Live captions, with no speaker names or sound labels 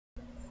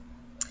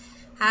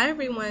Hi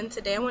everyone,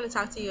 today I want to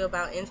talk to you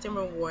about Instant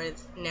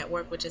Rewards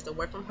Network, which is a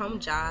work from home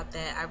job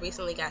that I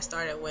recently got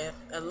started with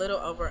a little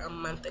over a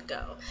month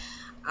ago.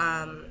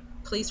 Um,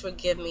 Please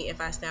forgive me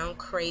if I sound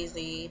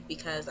crazy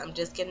because I'm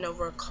just getting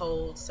over a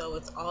cold, so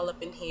it's all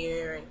up in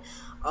here and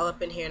all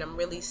up in here, and I'm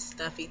really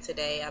stuffy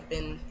today. I've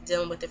been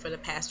dealing with it for the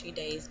past few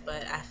days,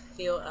 but I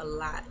feel a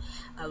lot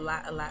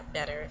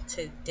better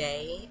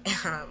today.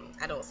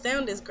 I don't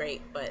sound as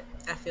great, but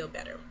I feel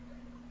better.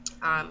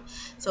 Um,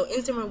 so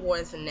Instant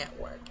Rewards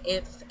Network.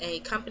 It's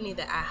a company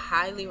that I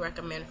highly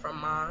recommend for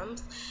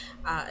moms,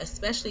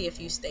 especially if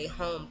you stay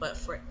home, but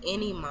for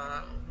any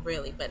mom,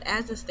 really. But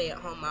as a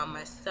stay-at-home mom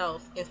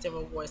myself, Instant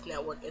Rewards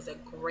Network is a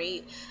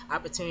great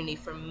opportunity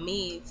for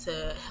me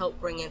to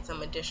help bring in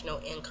some additional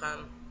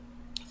income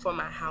for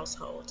my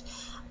household.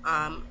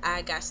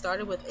 I got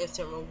started with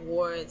Instant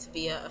Rewards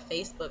via a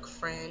Facebook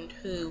friend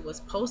who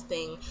was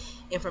posting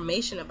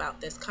information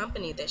about this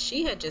company that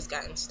she had just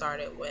gotten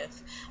started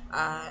with.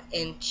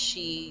 And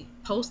she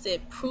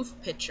posted proof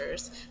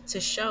pictures to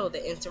show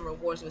that Instant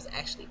Rewards was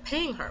actually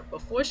paying her.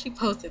 Before she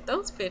posted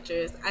those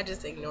pictures, I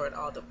just ignored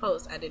all the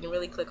posts. I didn't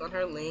really click on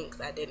her links.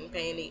 I didn't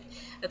pay any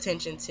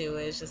attention to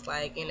it. It's just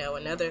like,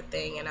 another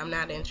thing, and I'm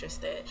not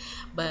interested.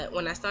 But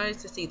when I started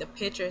to see the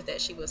pictures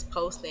that she was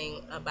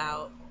posting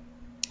about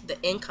the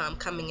income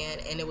coming in,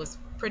 and it was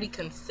pretty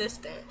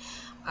consistent,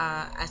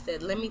 I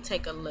said, let me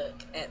take a look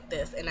at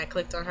this. And I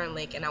clicked on her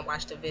link and I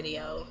watched a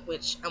video,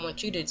 which I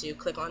want you to do.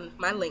 Click on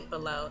my link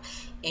below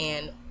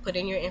and put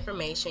in your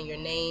information, your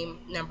name,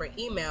 number,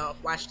 email,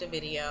 watch the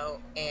video,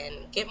 and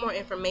get more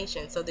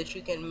information so that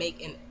you can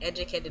make an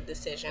educated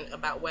decision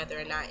about whether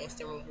or not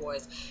Instant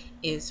Rewards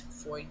is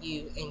for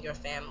you and your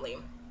family.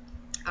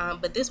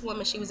 But this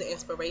woman, she was an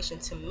inspiration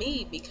to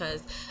me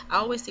because I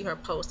always see her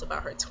post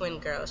about her twin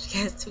girls. She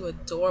has two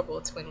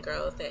adorable twin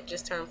girls that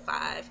just turned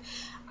 5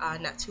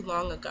 not too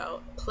long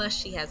ago. Plus,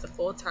 she has a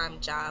full-time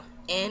job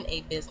and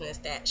a business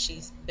that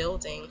she's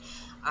building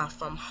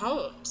from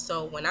home.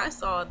 So when I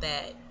saw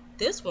that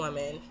this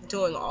woman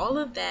doing all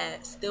of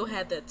that still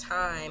had the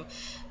time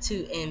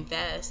to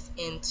invest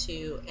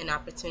into an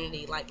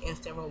opportunity like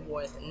Instant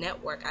Rewards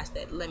Network, I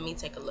said, let me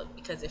take a look,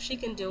 because if she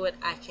can do it,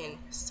 I can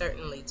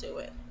certainly do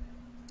it.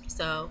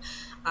 So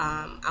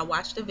I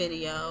watched the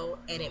video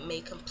and it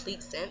made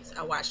complete sense.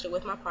 I watched it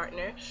with my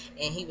partner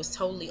and he was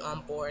totally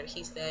on board.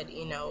 He said,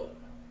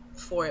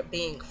 for it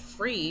being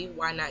free,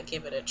 why not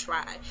give it a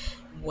try?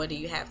 What do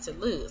you have to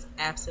lose?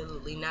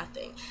 Absolutely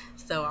nothing.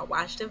 So I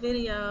watched the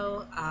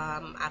video.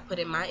 I put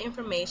in my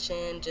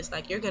information just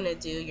like you're going to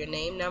do, your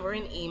name, number,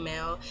 and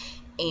email.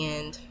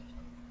 And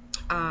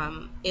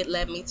it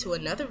led me to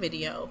another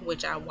video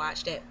which I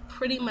watched that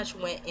pretty much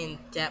went in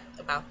depth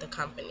about the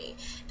company,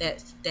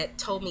 that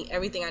told me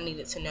everything I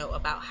needed to know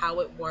about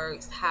how it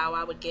works, how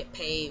I would get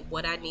paid,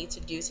 what I need to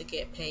do to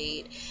get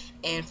paid.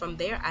 And from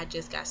there I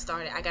just got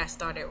started. I got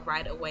started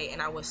right away,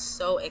 and I was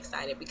so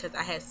excited because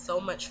I had so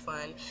much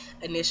fun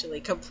initially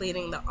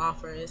completing the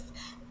offers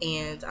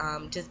and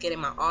just getting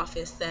my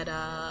office set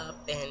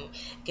up and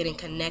getting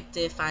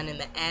connected, finding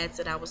the ads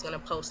that I was going to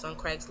post on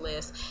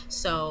Craigslist.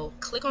 So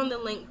click on the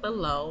link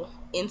below,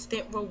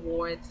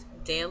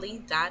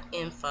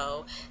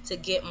 instantrewardsdaily.info, to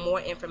get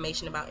more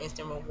information about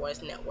Instant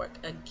Rewards Network.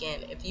 Again,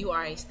 if you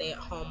are a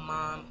stay-at-home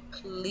mom,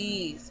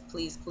 please,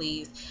 please,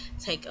 please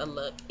take a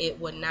look. It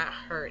would not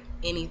hurt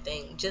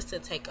anything just to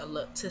take a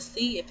look to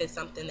see if it's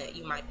something that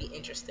you might be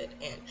interested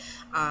in.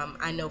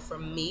 I know for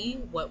me,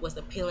 what was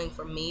appealing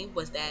for me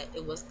was that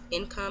it was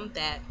income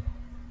that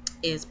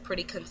is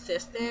pretty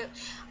consistent.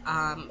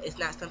 It's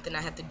not something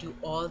I have to do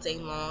all day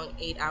long,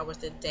 8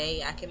 hours a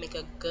day. I can make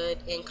a good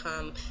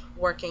income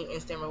working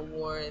Instant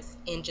Rewards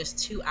in just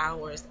 2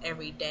 hours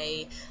every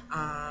day,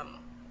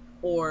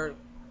 or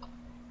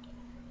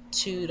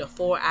 2 to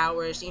 4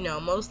 hours.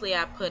 Mostly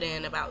I put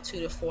in about 2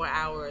 to 4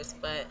 hours,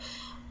 but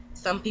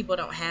some people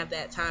don't have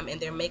that time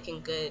and they're making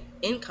good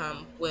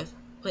income with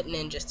putting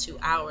in just 2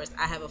 hours.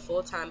 I have a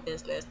full-time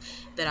business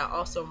that I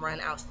also run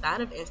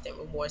outside of Instant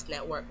Rewards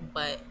Network,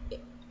 but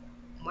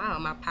wow,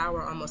 my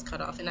power almost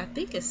cut off, and I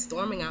think it's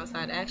storming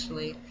outside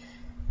actually.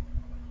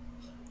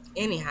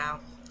 Anyhow,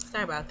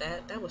 sorry about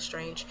that. That was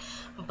strange.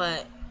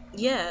 But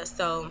yeah,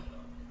 so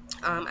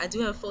I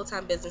do have a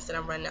full-time business that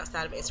I'm running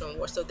outside of Instant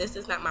Rewards. So this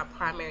is not my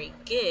primary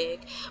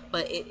gig,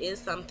 but it is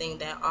something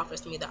that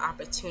offers me the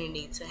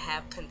opportunity to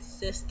have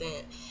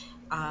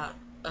uh,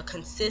 a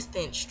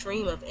consistent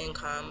stream of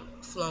income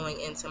flowing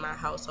into my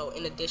household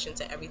in addition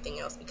to everything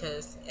else.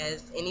 Because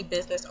as any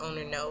business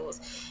owner knows,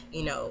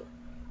 you know,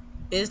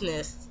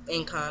 business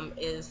income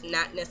is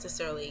not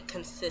necessarily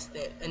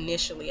consistent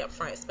initially up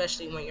front,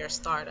 especially when you're a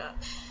startup.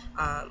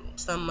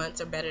 Some months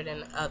are better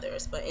than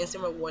others, but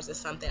Instant Rewards is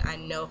something I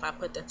know if I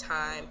put the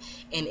time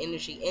and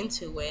energy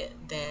into it,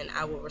 then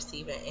I will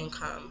receive an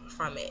income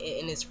from it.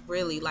 And it's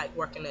really like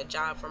working a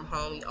job from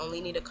home. You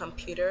only need a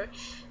computer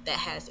that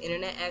has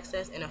internet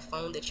access and a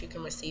phone that you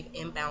can receive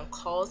inbound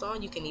calls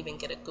on. You can even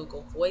get a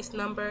Google Voice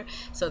number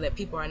so that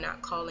people are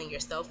not calling your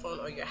cell phone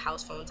or your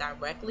house phone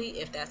directly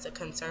if that's a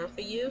concern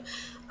for you.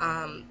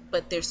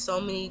 But there's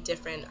so many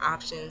different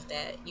options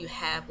that you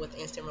have with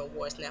Instant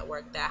Rewards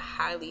Network that I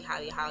highly,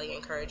 highly, highly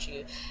encourage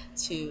you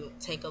to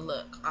take a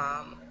look.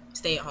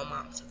 Stay at home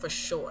moms, for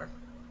sure,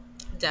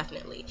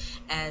 definitely,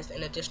 as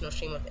an additional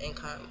stream of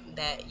income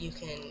that you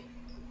can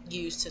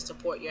use to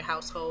support your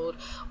household,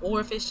 or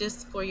if it's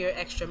just for your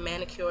extra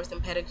manicures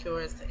and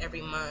pedicures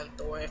every month,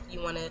 or if you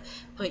want to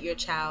put your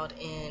child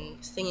in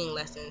singing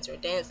lessons or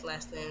dance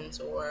lessons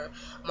or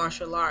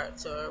martial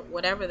arts or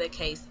whatever the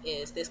case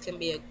is. This can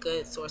be a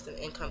good source of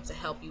income to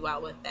help you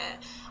out with that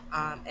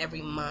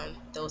every month,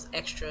 those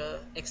extra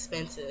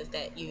expenses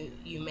that you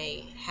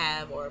may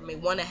have or may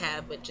want to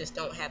have but just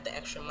don't have the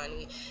extra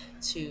money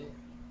to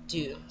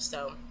do.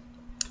 So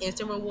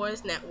Instant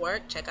Rewards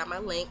Network. Check out my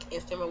link,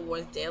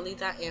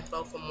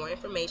 instantrewardsdaily.info, for more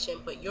information.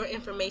 Put your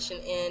information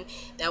in.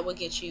 That will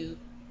get you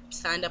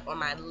signed up on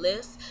my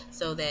list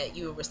so that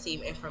you will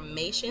receive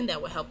information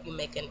that will help you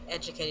make an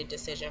educated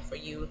decision for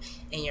you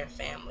and your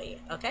family.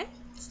 Okay?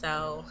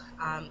 So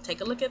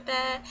take a look at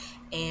that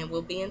and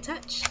we'll be in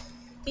touch.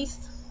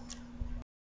 Peace.